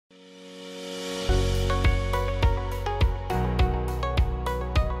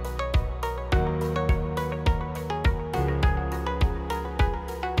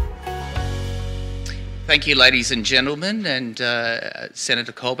Thank you, ladies and gentlemen, and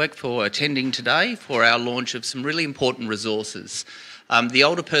Senator Colbeck for attending today for our launch of some really important resources. The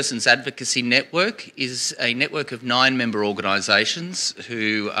Older Persons Advocacy Network is a network of 9 member organisations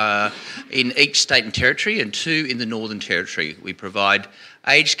who are in each state and territory and 2 in the Northern Territory. We provide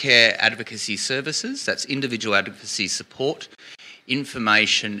aged care advocacy services, that's individual advocacy support,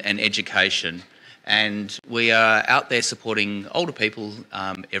 information and education, and we are out there supporting older people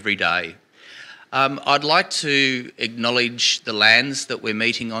every day. I'd like to acknowledge the lands that we're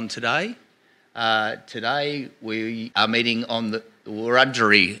meeting on today. Today we are meeting on the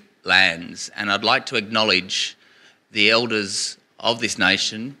Wurundjeri lands, and I'd like to acknowledge the elders of this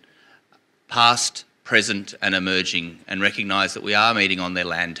nation, past, present and emerging, and recognise that we are meeting on their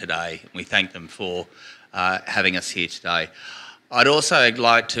land today. We thank them for having us here today. I'd also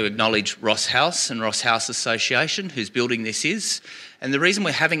like to acknowledge Ross House and Ross House Association, whose building this is. And the reason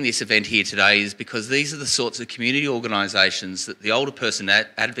we're having this event here today is because these are the sorts of community organisations that the Older Person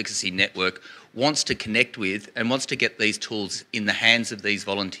Advocacy Network wants to connect with and wants to get these tools in the hands of these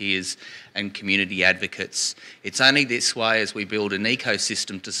volunteers and community advocates. It's only this way, as we build an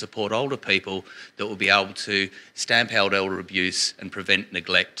ecosystem to support older people, that we'll be able to stamp out elder abuse and prevent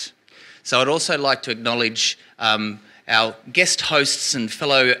neglect. So I'd also like to acknowledge our guest hosts and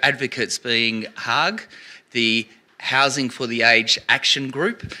fellow advocates being HAAG, the Housing for the Aged Action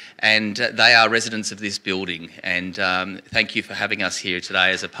Group, and they are residents of this building. And thank you for having us here today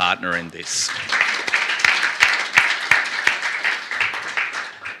as a partner in this.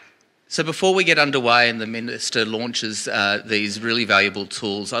 So before we get underway and the Minister launches these really valuable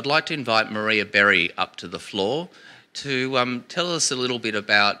tools, I'd like to invite Maria Berry up to the floor to tell us a little bit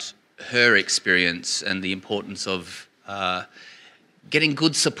about her experience and the importance of getting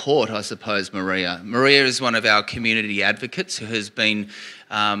good support, I suppose, Maria. Maria is one of our community advocates who has been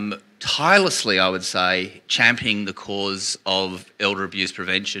tirelessly, I would say, championing the cause of elder abuse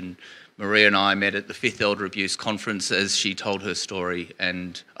prevention. Maria and I met at the 5th Elder Abuse Conference as she told her story,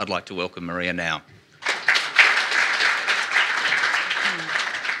 and I'd like to welcome Maria now.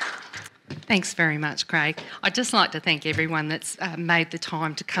 Thanks very much, Craig. I'd just like to thank everyone that's made the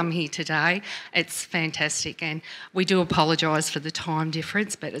time to come here today. It's fantastic, and we do apologise for the time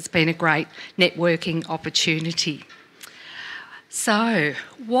difference, but it's been a great networking opportunity. So,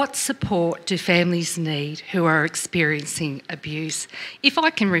 what support do families need who are experiencing abuse? If I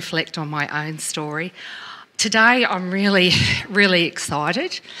can reflect on my own story, today I'm really, really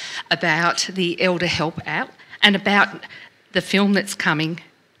excited about the Elder Help app and about the film that's coming,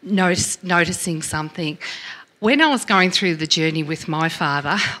 Noticing Something. When I was going through the journey with my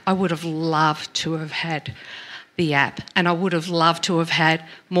father, I would have loved to have had the app, and I would have loved to have had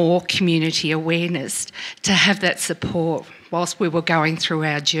more community awareness to have that support whilst we were going through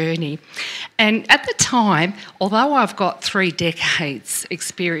our journey. And at the time, although I've got 3 decades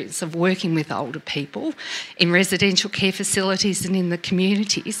experience of working with older people in residential care facilities and in the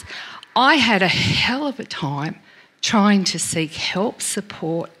communities, I had a hell of a time trying to seek help,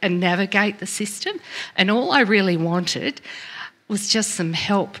 support and navigate the system. And all I really wanted was just some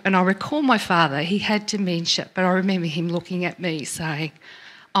help. And I recall my father, he had dementia, but I remember him looking at me saying,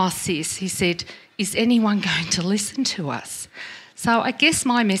 "Oh sis," he said, "is anyone going to listen to us?" So I guess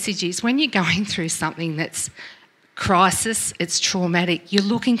my message is, when you're going through something that's crisis, it's traumatic, you're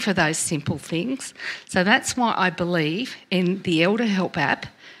looking for those simple things. So that's why I believe in the Elder Help app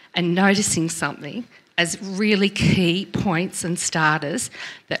and Noticing Something as really key points and starters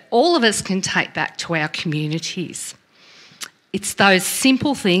that all of us can take back to our communities. It's those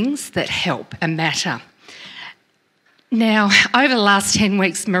simple things that help and matter. Now, over the last 10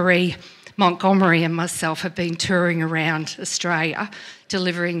 weeks, Marie Montgomery and myself have been touring around Australia,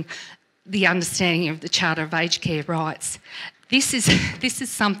 delivering the understanding of the Charter of Aged Care Rights. This is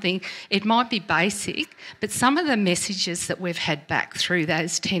something, it might be basic, but some of the messages that we've had back through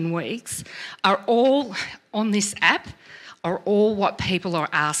those 10 weeks are all on this app, are all what people are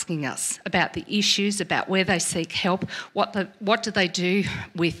asking us about the issues, about where they seek help, what do they do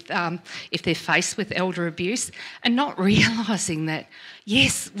with if they're faced with elder abuse, and not realising that,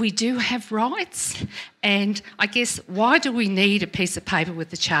 yes, we do have rights, and I guess why do we need a piece of paper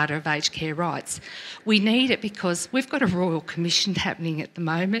with the Charter of Aged Care Rights? We need it because we've got a Royal Commission happening at the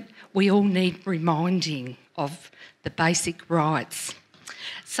moment. We all need reminding of the basic rights.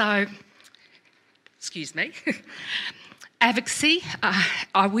 So, excuse me. Advocacy,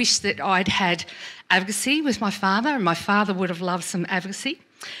 I wish that I'd had advocacy with my father, and my father would have loved some advocacy.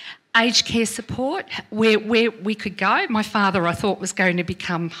 Aged care support, where we could go. My father, I thought, was going to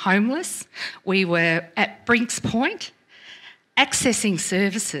become homeless. We were at Brink's Point. Accessing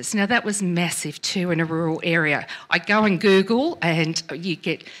services. Now, that was massive too in a rural area. I go and Google and you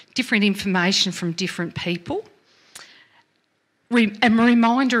get different information from different people. A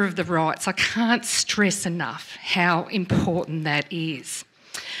reminder of the rights. I can't stress enough how important that is.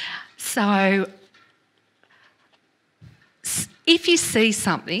 So, if you see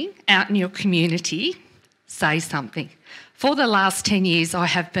something out in your community, say something. For the last 10 years, I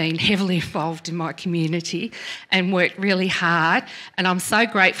have been heavily involved in my community and worked really hard, and I'm so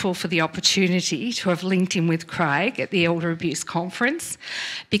grateful for the opportunity to have linked in with Craig at the Elder Abuse Conference,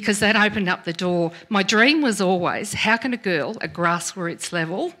 because that opened up the door. My dream was always, how can a girl at grassroots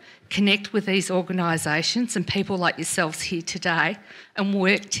level connect with these organisations and people like yourselves here today and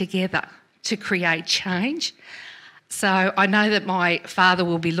work together to create change? So I know that my father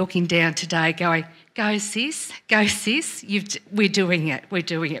will be looking down today going, go sis, we're doing it. We're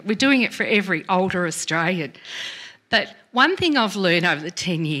doing it for every older Australian. But one thing I've learned over the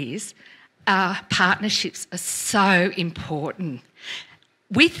 10 years, partnerships are so important.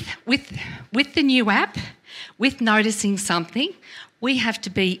 With the new app, with noticing something, we have to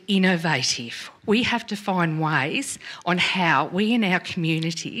be innovative. We have to find ways on how we in our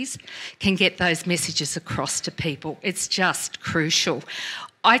communities can get those messages across to people. It's just crucial.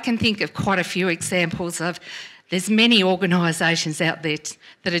 I can think of quite a few examples of, there's many organisations out there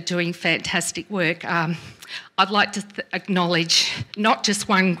that are doing fantastic work. I'd like to acknowledge not just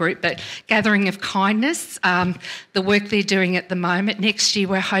one group, but Gathering of Kindness, the work they're doing at the moment. Next year,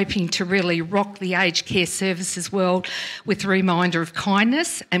 we're hoping to really rock the aged care services world with a reminder of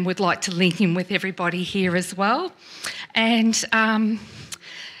kindness, and would like to link in with everybody here as well. And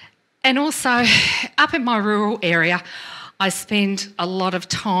also, up in my rural area, I spend a lot of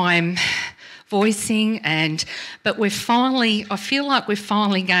time voicing, but I feel like we're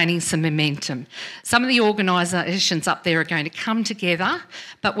finally gaining some momentum. Some of the organisations up there are going to come together,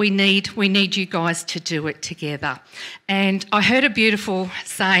 but we need you guys to do it together. And I heard a beautiful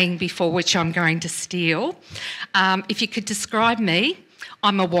saying before, which I'm going to steal. If you could describe me,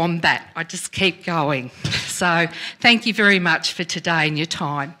 I'm a wombat. I just keep going. So thank you very much for today and your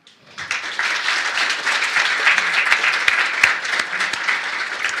time.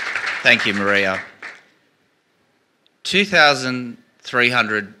 Thank you, Maria.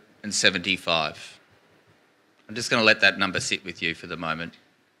 2,375. I'm just going to let that number sit with you for the moment.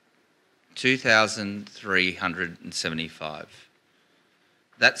 2,375.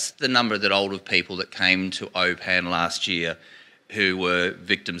 That's the number that older people that came to OPAN last year who were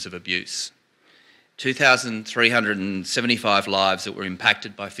victims of abuse. 2,375 lives that were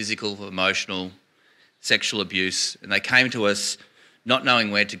impacted by physical, emotional, sexual abuse, and they came to us not knowing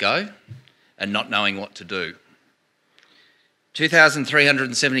where to go and not knowing what to do.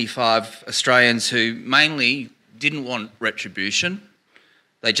 2,375 Australians who mainly didn't want retribution,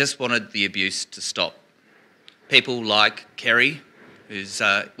 they just wanted the abuse to stop. People like Kerry, who's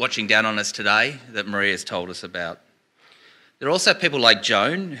watching down on us today, that Maria's told us about. There are also people like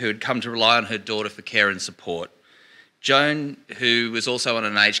Joan, who had come to rely on her daughter for care and support. Joan, who was also on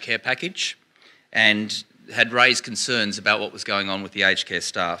an aged care package and had raised concerns about what was going on with the aged care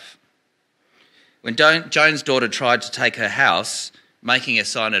staff. When Joan's daughter tried to take her house, making her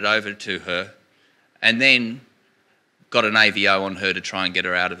sign it over to her, and then got an AVO on her to try and get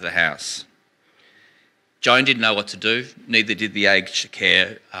her out of the house. Joan didn't know what to do, neither did the aged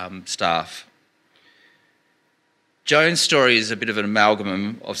care staff. Joan's story is a bit of an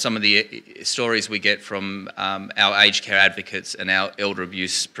amalgam of some of the stories we get from our aged care advocates and our elder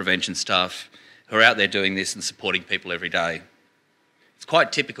abuse prevention staff who are out there doing this and supporting people every day. It's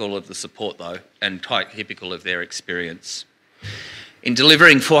quite typical of the support though, and quite typical of their experience. In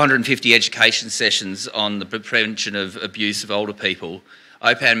delivering 450 education sessions on the prevention of abuse of older people,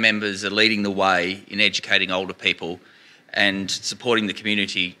 OPAN members are leading the way in educating older people and supporting the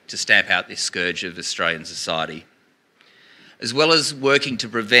community to stamp out this scourge of Australian society. As well as working to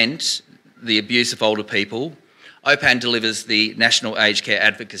prevent the abuse of older people, OPAN delivers the National Aged Care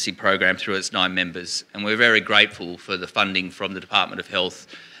Advocacy Program through its 9 members, and we're very grateful for the funding from the Department of Health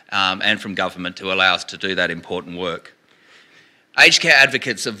and from government to allow us to do that important work. Aged care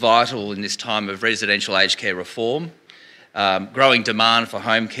advocates are vital in this time of residential aged care reform, growing demand for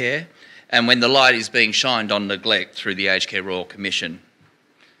home care, and when the light is being shined on neglect through the Aged Care Royal Commission.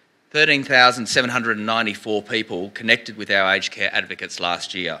 13,794 people connected with our aged care advocates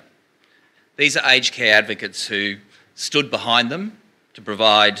last year. These are aged care advocates who stood behind them to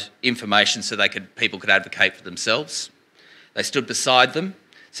provide information so people could advocate for themselves. They stood beside them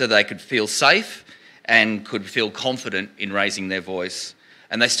so they could feel safe and could feel confident in raising their voice.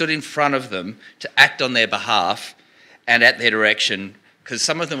 And they stood in front of them to act on their behalf and at their direction, because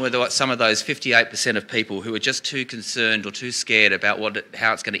some of them were some of those 58% of people who were just too concerned or too scared about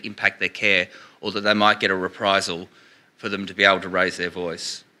how it's going to impact their care, or that they might get a reprisal for them to be able to raise their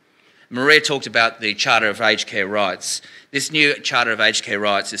voice. Maria talked about the Charter of Aged Care Rights. This new Charter of Aged Care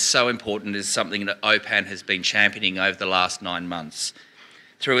Rights is so important. It's something that OPAN has been championing over the last 9 months.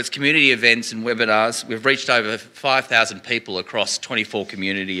 Through its community events and webinars, we've reached over 5,000 people across 24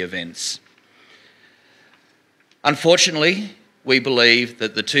 community events. Unfortunately, we believe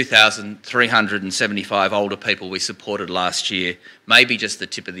that the 2,375 older people we supported last year may be just the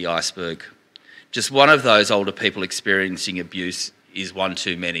tip of the iceberg. Just one of those older people experiencing abuse is one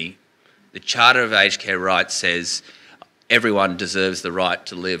too many. The Charter of Aged Care Rights says everyone deserves the right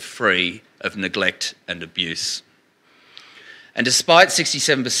to live free of neglect and abuse. And despite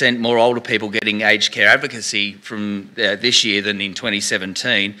 67% more older people getting aged care advocacy from this year than in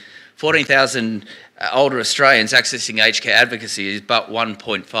 2017, 14,000 older Australians accessing aged care advocacy is but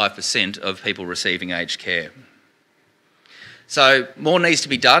 1.5% of people receiving aged care. So more needs to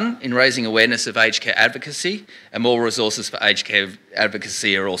be done in raising awareness of aged care advocacy, and more resources for aged care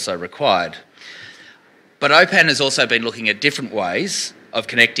advocacy are also required. But OPAN has also been looking at different ways of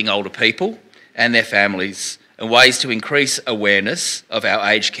connecting older people and their families, and ways to increase awareness of our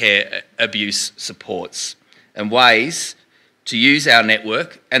aged care abuse supports, and ways to use our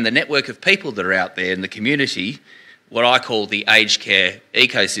network and the network of people that are out there in the community, what I call the aged care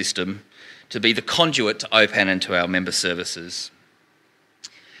ecosystem, to be the conduit to OPAN and to our member services.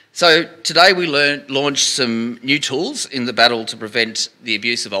 So today we launched some new tools in the battle to prevent the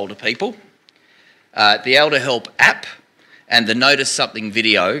abuse of older people. The Elder Help app and the Notice Something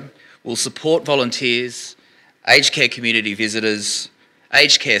video will support volunteers, aged care community visitors,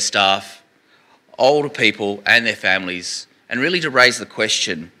 aged care staff, older people and their families, and really to raise the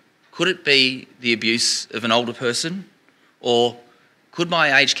question, could it be the abuse of an older person, or could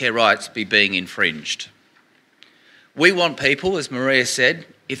my aged care rights be being infringed? We want people, as Maria said,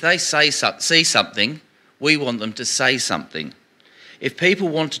 if they see something, we want them to say something. If people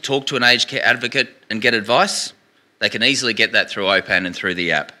want to talk to an aged care advocate and get advice, they can easily get that through OPAN and through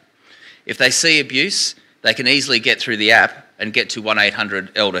the app. If they see abuse, they can easily get through the app and get to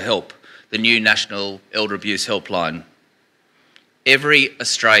 1800 Elder Help, the new National Elder Abuse Helpline. Every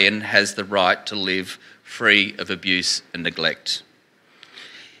Australian has the right to live free of abuse and neglect.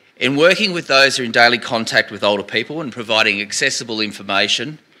 In working with those who are in daily contact with older people and providing accessible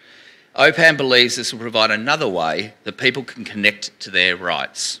information, OPAN believes this will provide another way that people can connect to their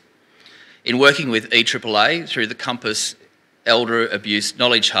rights. In working with EAAA through the Compass Elder Abuse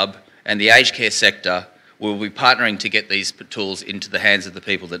Knowledge Hub and the aged care sector, we will be partnering to get these tools into the hands of the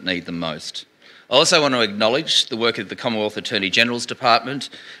people that need them most. I also want to acknowledge the work of the Commonwealth Attorney General's Department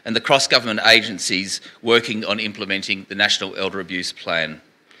and the cross-government agencies working on implementing the National Elder Abuse Plan.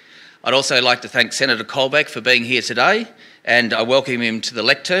 I'd also like to thank Senator Colbeck for being here today, and I welcome him to the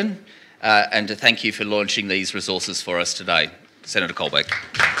lectern, and to thank you for launching these resources for us today. Senator Colbeck.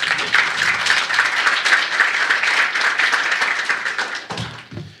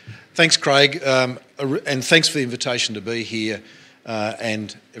 Thanks, Craig, and thanks for the invitation to be here,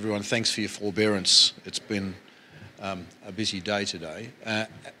 and everyone, thanks for your forbearance. It's been a busy day today,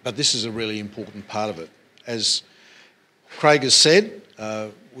 but this is a really important part of it. As Craig has said,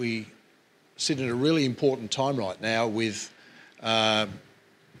 we sit at a really important time right now with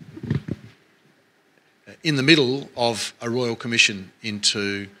in the middle of a Royal Commission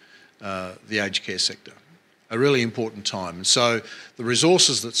into the aged care sector. A really important time. And so the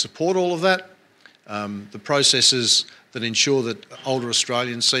resources that support all of that, the processes that ensure that older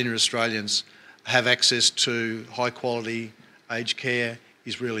Australians, senior Australians have access to high quality aged care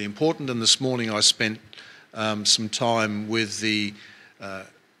is really important. And this morning I spent some time with the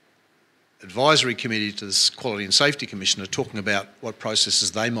advisory committee to the Quality and Safety Commissioner talking about what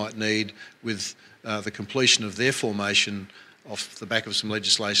processes they might need with the completion of their formation off the back of some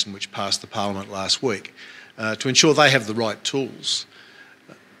legislation which passed the Parliament last week, to ensure they have the right tools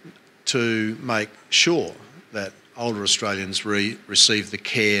to make sure that older Australians receive the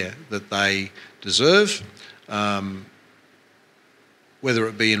care that they deserve, whether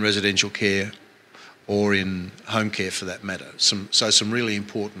it be in residential care or in home care for that matter. Some really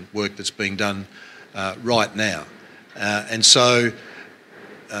important work that's being done right now. And so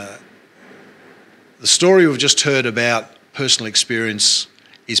the story we've just heard about personal experience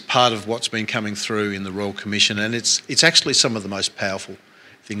is part of what's been coming through in the Royal Commission, and it's actually some of the most powerful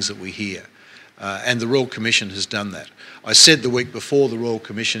things that we hear. And the Royal Commission has done that. I said the week before the Royal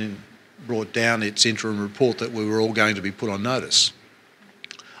Commission brought down its interim report that we were all going to be put on notice.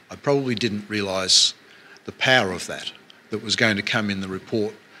 I probably didn't realise the power of that was going to come in the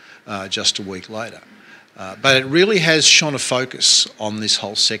report just a week later. But it really has shone a focus on this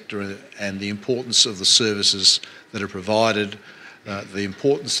whole sector and the importance of the services that are provided, the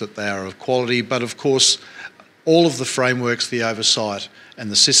importance that they are of quality, but of course all of the frameworks, the oversight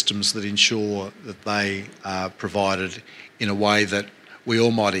and the systems that ensure that they are provided in a way that we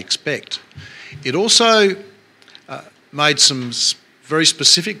all might expect. It also made some very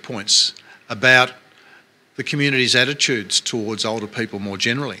specific points about the community's attitudes towards older people more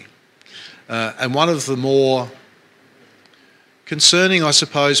generally. And one of the more concerning, I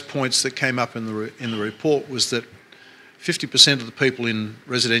suppose, points that came up in the report was that 50% of the people in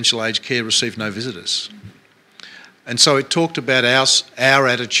residential aged care receive no visitors. And so it talked about our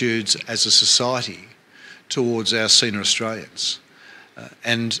attitudes as a society towards our senior Australians.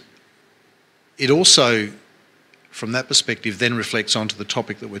 And it also, from that perspective, then reflects onto the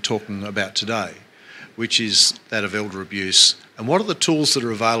topic that we're talking about today, which is that of elder abuse. And what are the tools that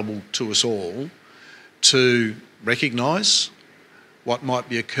are available to us all to recognise what might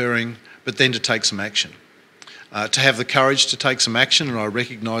be occurring, but then to take some action? To have the courage to take some action, and I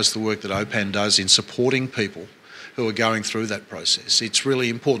recognise the work that OPAN does in supporting people who are going through that process. It's really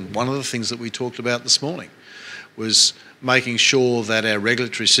important. One of the things that we talked about this morning was making sure that our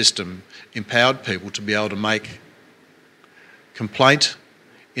regulatory system empowered people to be able to make complaint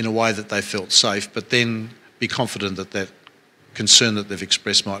in a way that they felt safe, but then be confident that that concern that they've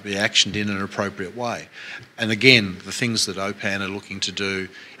expressed might be actioned in an appropriate way. And again, the things that OPAN are looking to do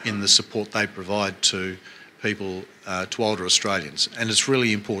in the support they provide to people, to older Australians. And it's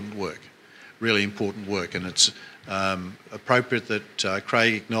really important work, and it's appropriate that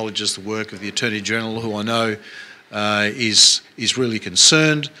Craig acknowledges the work of the Attorney General, who I know is really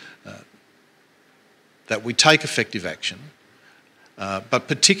concerned that we take effective action, but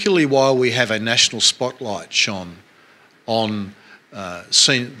particularly while we have a national spotlight shone on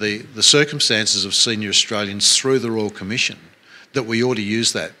the circumstances of senior Australians through the Royal Commission, that we ought to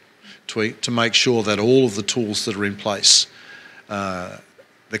use that to make sure that all of the tools that are in place, that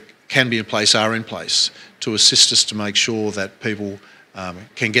can be in place, are in place to assist us to make sure that people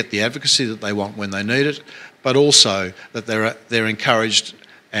can get the advocacy that they want when they need it, but also that they're encouraged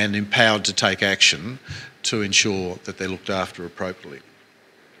and empowered to take action to ensure that they're looked after appropriately.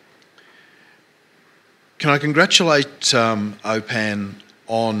 Can I congratulate OPAN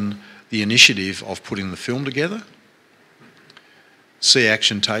on the initiative of putting the film together? See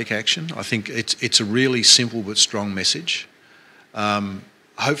action, take action. I think it's a really simple but strong message.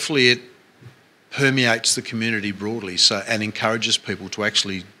 Hopefully it permeates the community broadly and encourages people to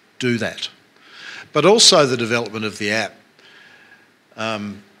actually do that. But also the development of the app.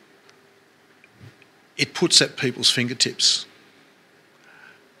 It puts at people's fingertips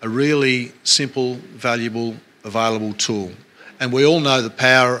a really simple, valuable, available tool. And we all know the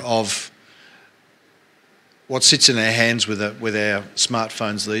power of what sits in our hands with our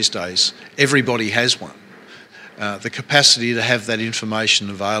smartphones these days. Everybody has one. The capacity to have that information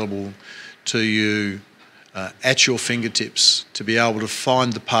available to you at your fingertips, to be able to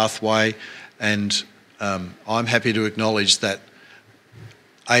find the pathway, and I'm happy to acknowledge that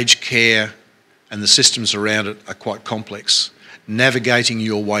aged care and the systems around it are quite complex. Navigating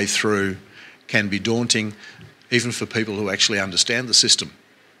your way through can be daunting, even for people who actually understand the system.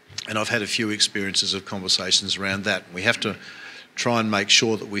 And I've had a few experiences of conversations around that. We have to try and make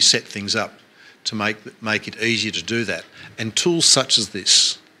sure that we set things up to make it easier to do that. And tools such as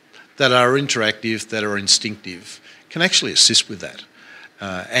this, that are interactive, that are instinctive, can actually assist with that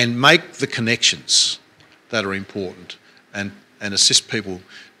and make the connections that are important and assist people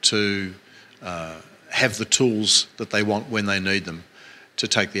to have the tools that they want when they need them to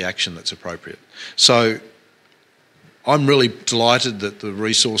take the action that's appropriate. So I'm really delighted that the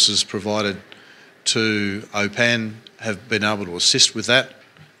resources provided to OPAN have been able to assist with that.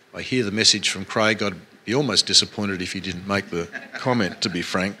 I hear the message from Craig. I'd be almost disappointed if he didn't make the comment, to be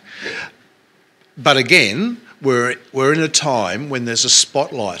frank. But again, we're in a time when there's a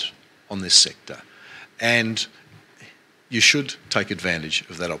spotlight on this sector, and you should take advantage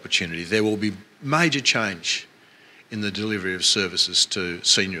of that opportunity. There will be major change in the delivery of services to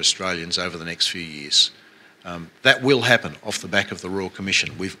senior Australians over the next few years. That will happen off the back of the Royal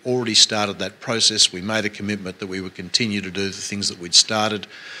Commission. We've already started that process. We made a commitment that we would continue to do the things that we'd started.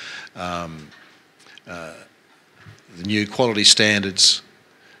 The new quality standards,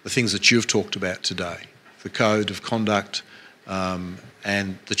 the things that you've talked about today, the Code of Conduct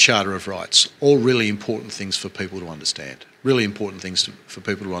and the Charter of Rights, all really important things for people to understand, for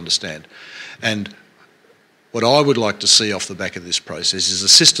people to understand. And What I would like to see off the back of this process is a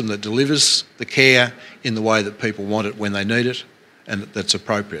system that delivers the care in the way that people want it when they need it and that's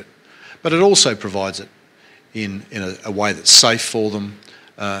appropriate. But it also provides it in a way that's safe for them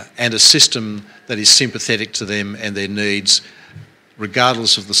and a system that is sympathetic to them and their needs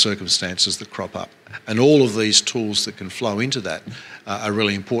regardless of the circumstances that crop up. And all of these tools that can flow into that are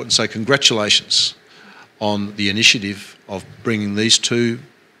really important. So congratulations on the initiative of bringing these two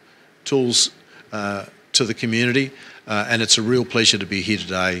tools to the community, and it's a real pleasure to be here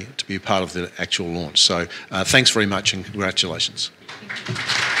today to be a part of the actual launch. So thanks very much and congratulations.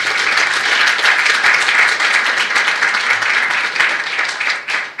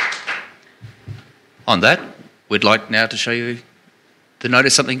 On that, we'd like now to show you the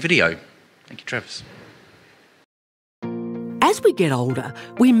Notice Something video. Thank you, Travis. As we get older,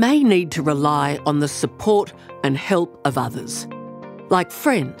 we may need to rely on the support and help of others, like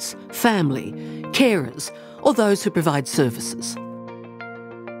friends, family, carers, or those who provide services.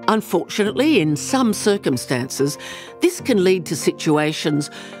 Unfortunately, in some circumstances, this can lead to situations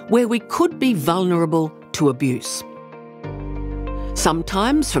where we could be vulnerable to abuse.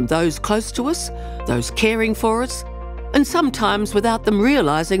 Sometimes from those close to us, those caring for us, and sometimes without them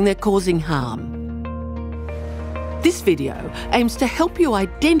realising they're causing harm. This video aims to help you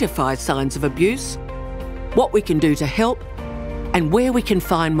identify signs of abuse, what we can do to help, and where we can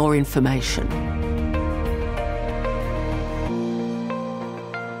find more information.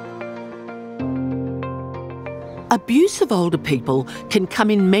 Abuse of older people can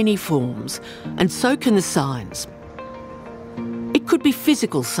come in many forms, and so can the signs. It could be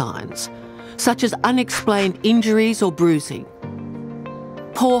physical signs, such as unexplained injuries or bruising,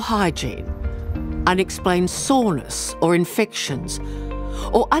 poor hygiene, unexplained soreness or infections,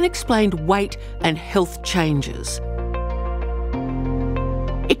 or unexplained weight and health changes.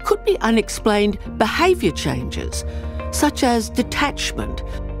 It could be unexplained behaviour changes, such as detachment,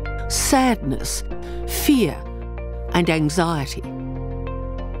 sadness, fear, and anxiety.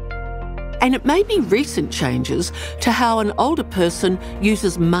 And it may be recent changes to how an older person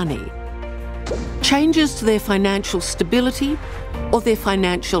uses money, changes to their financial stability or their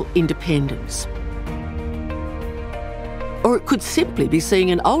financial independence. Or it could simply be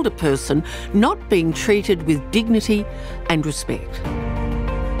seeing an older person not being treated with dignity and respect.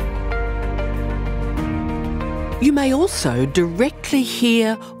 You may also directly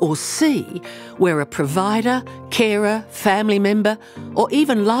hear or see where a provider, carer, family member, or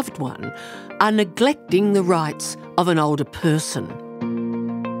even loved one are neglecting the rights of an older person.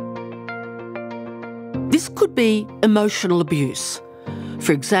 This could be emotional abuse.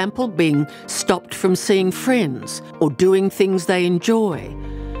 For example, being stopped from seeing friends or doing things they enjoy,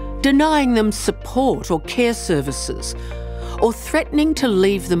 denying them support or care services, or threatening to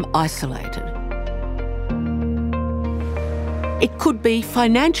leave them isolated. It could be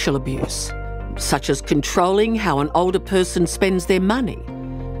financial abuse, such as controlling how an older person spends their money,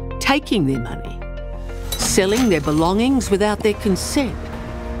 taking their money, selling their belongings without their consent,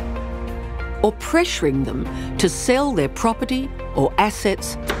 or pressuring them to sell their property or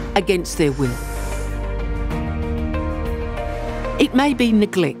assets against their will. It may be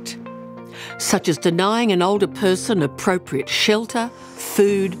neglect, such as denying an older person appropriate shelter,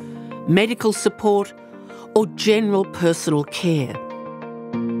 food, medical support, or general personal care.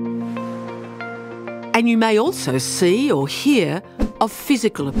 And you may also see or hear of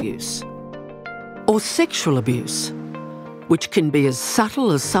physical abuse or sexual abuse, which can be as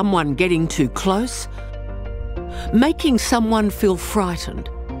subtle as someone getting too close, making someone feel frightened,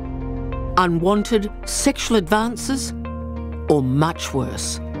 unwanted sexual advances, or much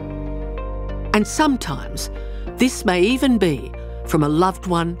worse. And sometimes this may even be from a loved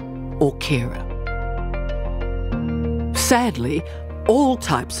one or carer. Sadly, all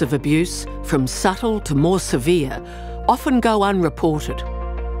types of abuse, from subtle to more severe, often go unreported.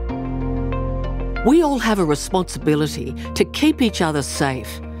 We all have a responsibility to keep each other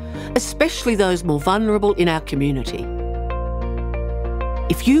safe, especially those more vulnerable in our community.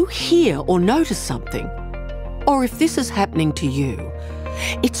 If you hear or notice something, or if this is happening to you,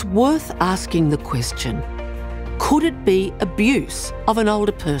 it's worth asking the question, could it be abuse of an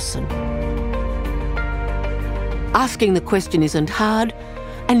older person? Asking the question isn't hard,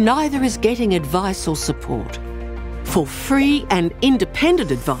 and neither is getting advice or support. For free and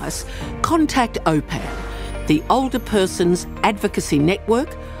independent advice, contact OPAN, the Older Persons Advocacy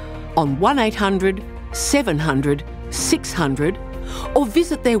Network, on 1800 700 600, or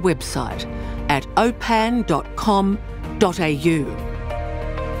visit their website at opan.com.au.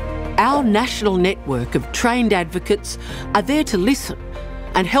 Our national network of trained advocates are there to listen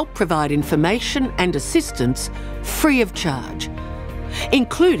and help provide information and assistance free of charge,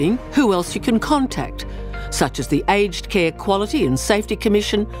 including who else you can contact, such as the Aged Care Quality and Safety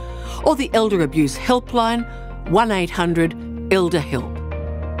Commission or the Elder Abuse Helpline 1800 Elder Help.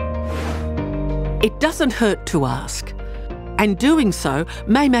 It doesn't hurt to ask, and doing so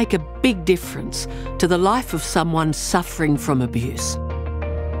may make a big difference to the life of someone suffering from abuse.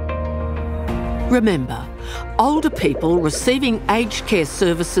 Remember, older people receiving aged care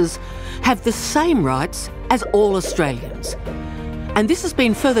services have the same rights as all Australians. And this has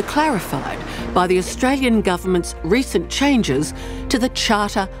been further clarified by the Australian Government's recent changes to the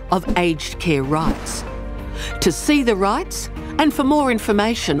Charter of Aged Care Rights. To see the rights and for more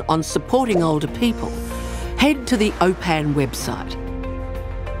information on supporting older people, head to the OPAN website.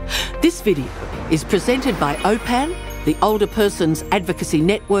 This video is presented by OPAN, the Older Persons Advocacy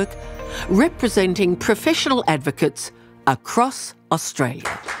Network, representing professional advocates across Australia.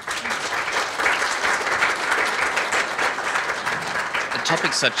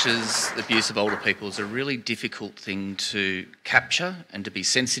 Topics such as the abuse of older people is a really difficult thing to capture and to be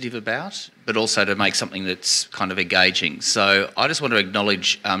sensitive about, but also to make something that's kind of engaging. So I just want to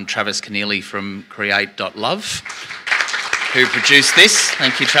acknowledge Travis Keneally from Create.Love, who produced this.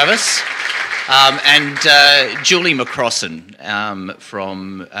 Thank you, Travis. And Julie McCrossan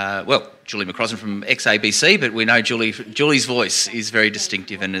Julie McCrossan from ex-ABC, but we know Julie's voice is very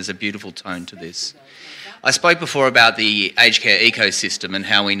distinctive and there's a beautiful tone to this. I spoke before about the aged care ecosystem and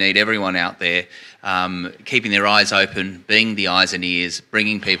how we need everyone out there keeping their eyes open, being the eyes and ears,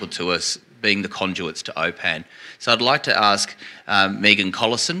 bringing people to us, being the conduits to OPAN. So I'd like to ask Megan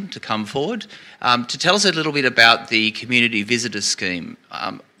Collison to come forward to tell us a little bit about the Community Visitor Scheme.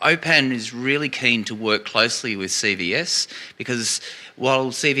 OPAN is really keen to work closely with CVS because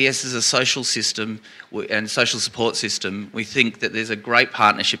while CVS is a social system and social support system, we think that there's a great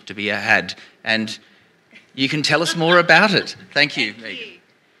partnership to be had, and you can tell us more about it. Thank you, Megan.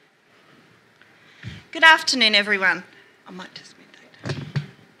 Good afternoon, everyone. I might just move that.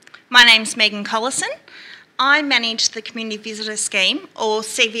 My name's Megan Collison. I manage the Community Visitor Scheme, or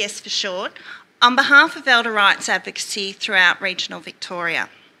CVS for short, on behalf of elder rights advocacy throughout regional Victoria.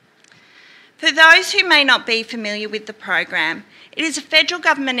 For those who may not be familiar with the program, it is a federal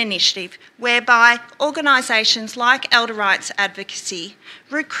government initiative whereby organisations like Elder Rights Advocacy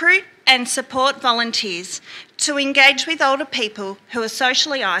recruit and support volunteers to engage with older people who are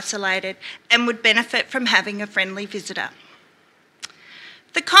socially isolated and would benefit from having a friendly visitor.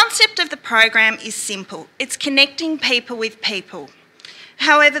 The concept of the program is simple. It's connecting people with people.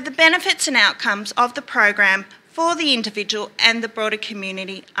 However, the benefits and outcomes of the program for the individual and the broader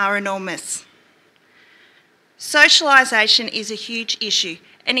community are enormous. Socialisation is a huge issue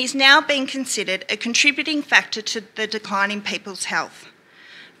and is now being considered a contributing factor to the decline in people's health.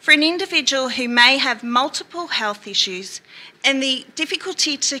 For an individual who may have multiple health issues and the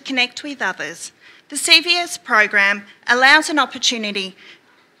difficulty to connect with others, the CVS program allows an opportunity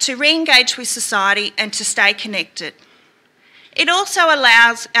to re-engage with society and to stay connected. It also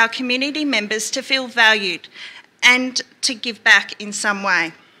allows our community members to feel valued and to give back in some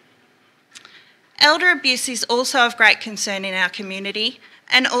way. Elder abuse is also of great concern in our community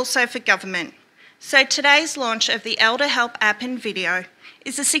and also for government. So today's launch of the Elder Help app and video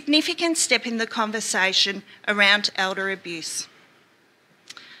is a significant step in the conversation around elder abuse.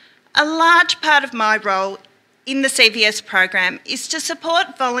 A large part of my role in the CVS program is to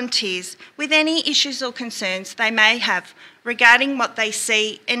support volunteers with any issues or concerns they may have regarding what they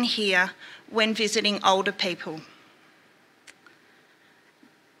see and hear when visiting older people.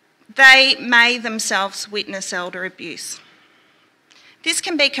 They may themselves witness elder abuse. This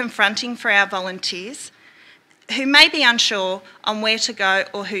can be confronting for our volunteers who may be unsure on where to go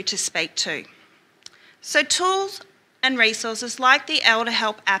or who to speak to. So tools and resources like the Elder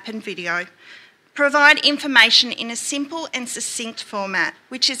Help app and video provide information in a simple and succinct format,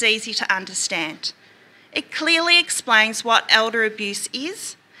 which is easy to understand. It clearly explains what elder abuse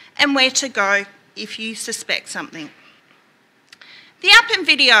is and where to go if you suspect something. The app and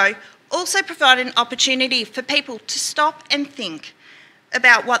video also provide an opportunity for people to stop and think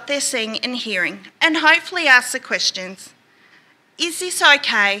about what they're seeing and hearing and hopefully ask the questions, is this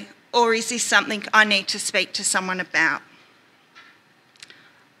okay or is this something I need to speak to someone about?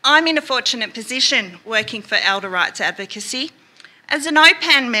 I'm in a fortunate position working for Elder Rights Advocacy. As an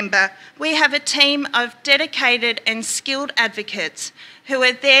OPAN member, we have a team of dedicated and skilled advocates who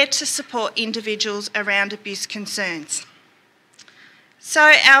are there to support individuals around abuse concerns.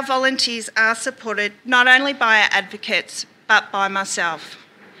 So our volunteers are supported not only by our advocates, but by myself.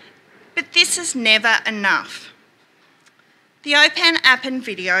 But this is never enough. The OPAN app and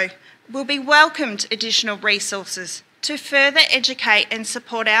video will be welcomed additional resources to further educate and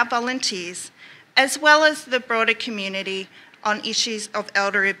support our volunteers, as well as the broader community on issues of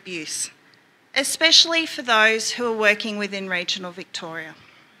elder abuse, especially for those who are working within regional Victoria.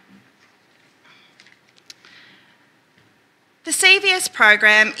 The CVS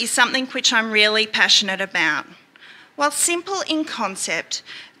program is something which I'm really passionate about. While simple in concept,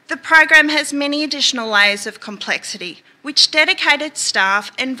 the program has many additional layers of complexity which dedicated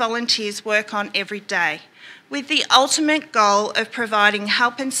staff and volunteers work on every day, with the ultimate goal of providing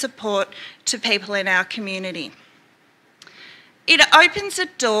help and support to people in our community. It opens a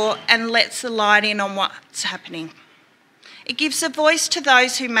door and lets the light in on what's happening. It gives a voice to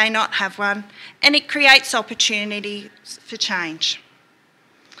those who may not have one, and it creates opportunities for change.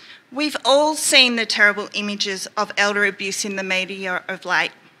 We've all seen the terrible images of elder abuse in the media of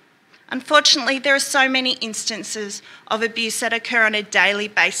late. Unfortunately, there are so many instances of abuse that occur on a daily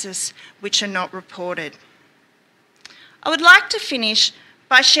basis which are not reported. I would like to finish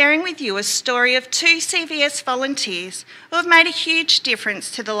by sharing with you a story of two CVS volunteers who have made a huge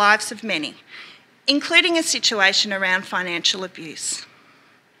difference to the lives of many, including a situation around financial abuse.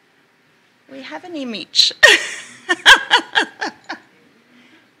 We have an image.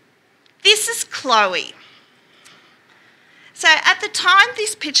 This is Chloe. So at the time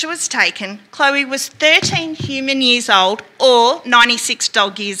this picture was taken, Chloe was 13 human years old or 96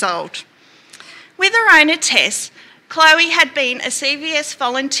 dog years old. With her owner Tess, Chloe had been a CVS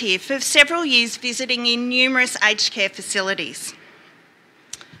volunteer for several years, visiting in numerous aged care facilities.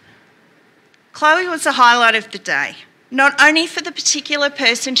 Chloe was the highlight of the day, not only for the particular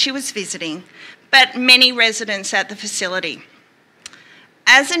person she was visiting, but many residents at the facility.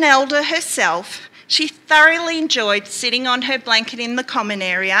 As an elder herself, she thoroughly enjoyed sitting on her blanket in the common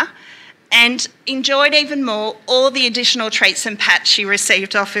area and enjoyed even more all the additional treats and pats she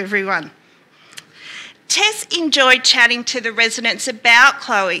received off everyone. Tess enjoyed chatting to the residents about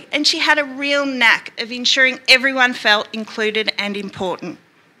Chloe, and she had a real knack of ensuring everyone felt included and important.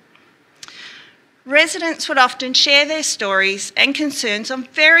 Residents would often share their stories and concerns on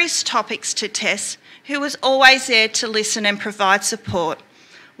various topics to Tess, who was always there to listen and provide support,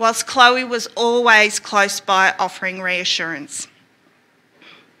 whilst Chloe was always close by offering reassurance.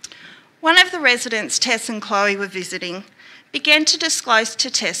 One of the residents Tess and Chloe were visiting began to disclose to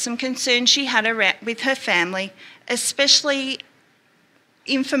Tess some concerns she had with her family, especially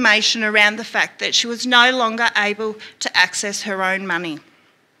information around the fact that she was no longer able to access her own money.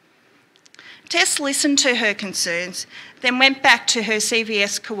 Tess listened to her concerns, then went back to her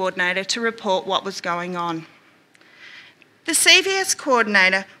CVS coordinator to report what was going on. The CVS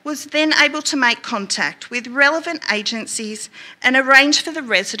coordinator was then able to make contact with relevant agencies and arrange for the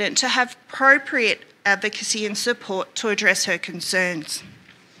resident to have appropriate advocacy and support to address her concerns.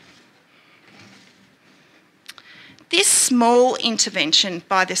 This small intervention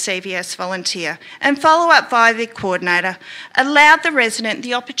by the CVS volunteer and follow-up via the coordinator allowed the resident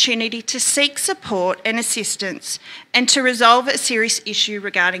the opportunity to seek support and assistance and to resolve a serious issue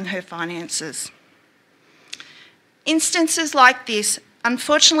regarding her finances. Instances like this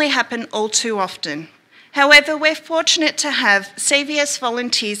unfortunately happen all too often. However, we're fortunate to have CVS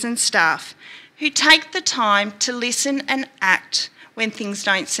volunteers and staff who take the time to listen and act when things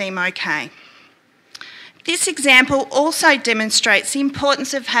don't seem okay. This example also demonstrates the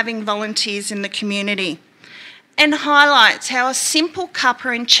importance of having volunteers in the community and highlights how a simple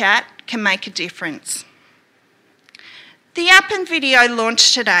cuppa and chat can make a difference. The app and video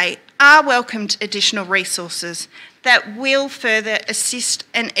launched today are welcomed additional resources that will further assist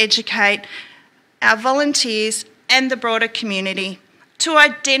and educate our volunteers and the broader community to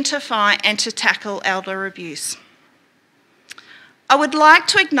identify and to tackle elder abuse. I would like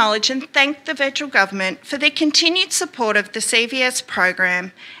to acknowledge and thank the federal government for their continued support of the CVS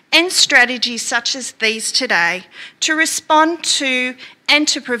program and strategies such as these today to respond to and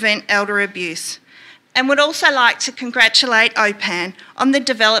to prevent elder abuse, and would also like to congratulate OPAN on the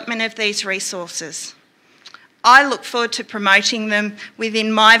development of these resources. I look forward to promoting them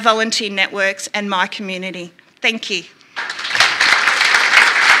within my volunteer networks and my community. Thank you.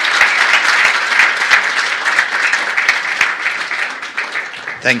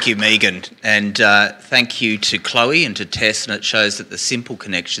 Thank you, Megan, and thank you to Chloe and to Tess, and it shows that the simple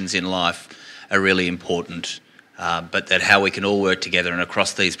connections in life are really important, but that how we can all work together and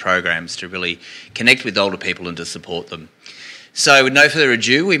across these programs to really connect with older people and to support them. So with no further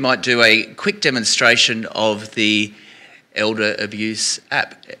ado, we might do a quick demonstration of the elder abuse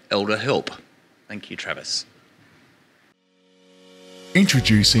app, Elder Help. Thank you, Travis.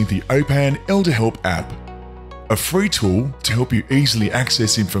 Introducing the OPAN Elder Help app. a free tool to help you easily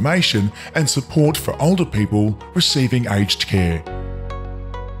access information and support for older people receiving aged care,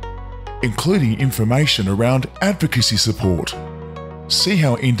 including information around advocacy support. See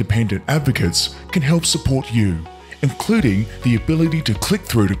how independent advocates can help support you, including the ability to click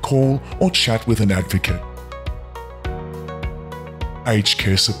through to call or chat with an advocate. Aged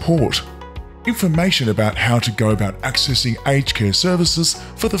care support. Information about how to go about accessing aged care services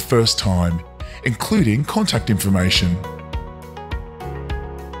for the first time, including contact information.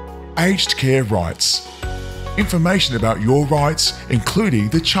 Aged care rights. Information about your rights, including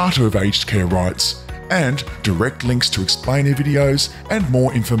the Charter of Aged Care Rights, and direct links to explainer videos and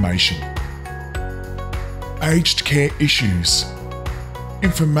more information. Aged care issues.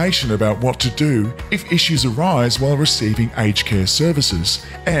 Information about what to do if issues arise while receiving aged care services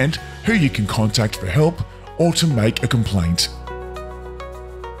and who you can contact for help or to make a complaint.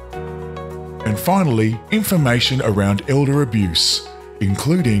 And finally, information around elder abuse,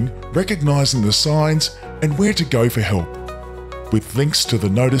 including recognising the signs and where to go for help, with links to the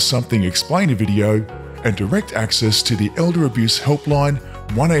Notice Something Explainer video and direct access to the Elder Abuse Helpline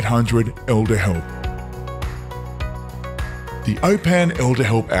 1800 Elder Help. The OPAN Elder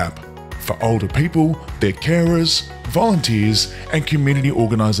Help app for older people, their carers, volunteers and community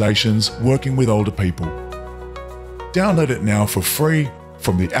organisations working with older people. Download it now for free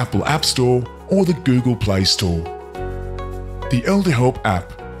from the Apple App Store or the Google Play Store. The Elder Help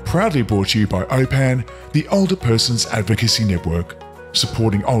app, proudly brought to you by OPAN, the Older Persons Advocacy Network,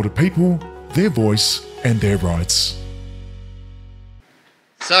 supporting older people, their voice and their rights.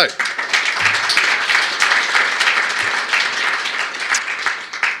 So,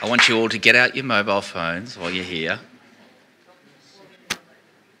 I want you all to get out your mobile phones while you're here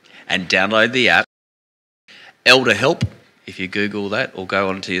and download the app. Elder Help, if you Google that or go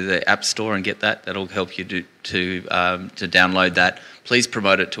onto the App Store and get that, that'll help you to download that. Please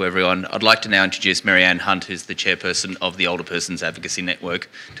promote it to everyone. I'd like to now introduce Marianne Hunt, who's the chairperson of the Older Persons Advocacy Network,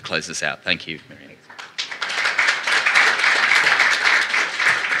 to close this out. Thank you, Marianne.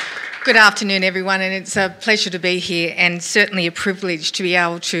 Good afternoon, everyone, and it's a pleasure to be here and certainly a privilege to be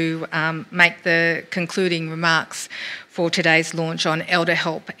able to make the concluding remarks for today's launch on Elder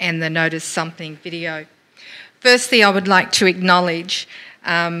Help and the Notice Something video. Firstly, I would like to acknowledge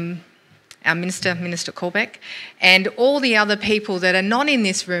our Minister Colbeck, and all the other people that are not in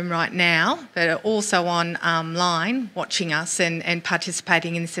this room right now, but are also online watching us and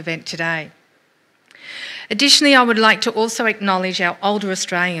participating in this event today. Additionally, I would like to also acknowledge our older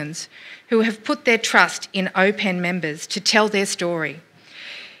Australians who have put their trust in OPAN members to tell their story,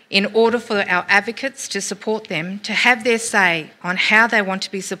 in order for our advocates to support them, to have their say on how they want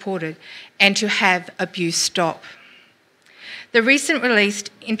to be supported and to have abuse stop. The recent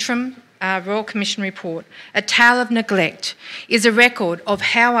released interim Royal Commission report, A Tale of Neglect, is a record of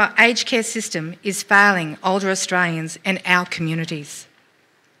how our aged care system is failing older Australians and our communities.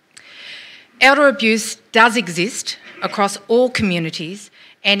 Elder abuse does exist across all communities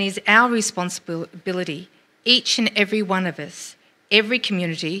and is our responsibility, each and every one of us, every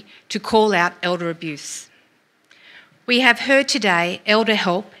community, to call out elder abuse. We have heard today Elder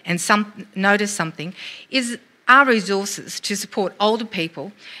Help and Notice Something is our resources to support older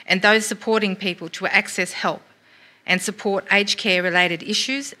people and those supporting people to access help and support aged care related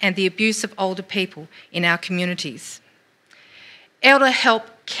issues and the abuse of older people in our communities. Elder Help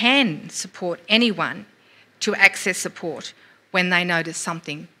can support anyone to access support when they notice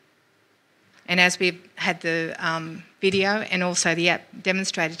something. And as we've had the video and also the app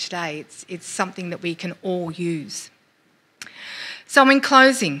demonstrated today, it's something that we can all use. So in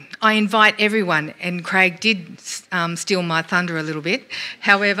closing, I invite everyone, and Craig did steal my thunder a little bit,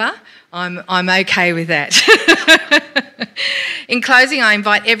 however, I'm okay with that. In closing, I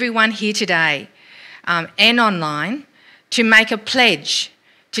invite everyone here today and online to make a pledge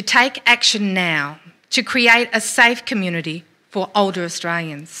to take action now to create a safe community for older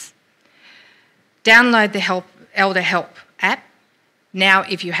Australians. Download the Elder Help app now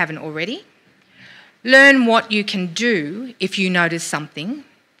if you haven't already. Learn what you can do if you notice something.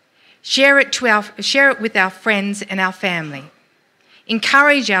 Share it with our friends and our family.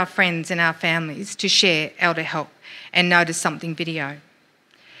 Encourage our friends and our families to share Elder Help and Notice Something video.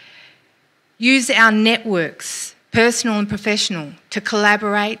 Use our networks, personal and professional, to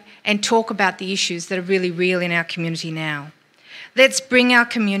collaborate and talk about the issues that are really real in our community now. Let's bring our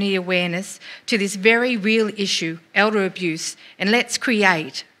community awareness to this very real issue, elder abuse, and let's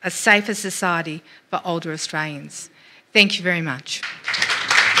create a safer society for older Australians. Thank you very much.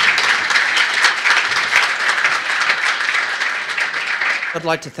 I'd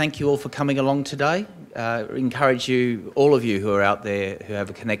like to thank you all for coming along today. Encourage you, all of you who are out there who have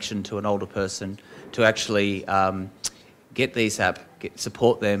a connection to an older person, to actually get these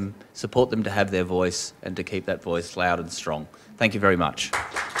support them to have their voice and to keep that voice loud and strong. Thank you very much.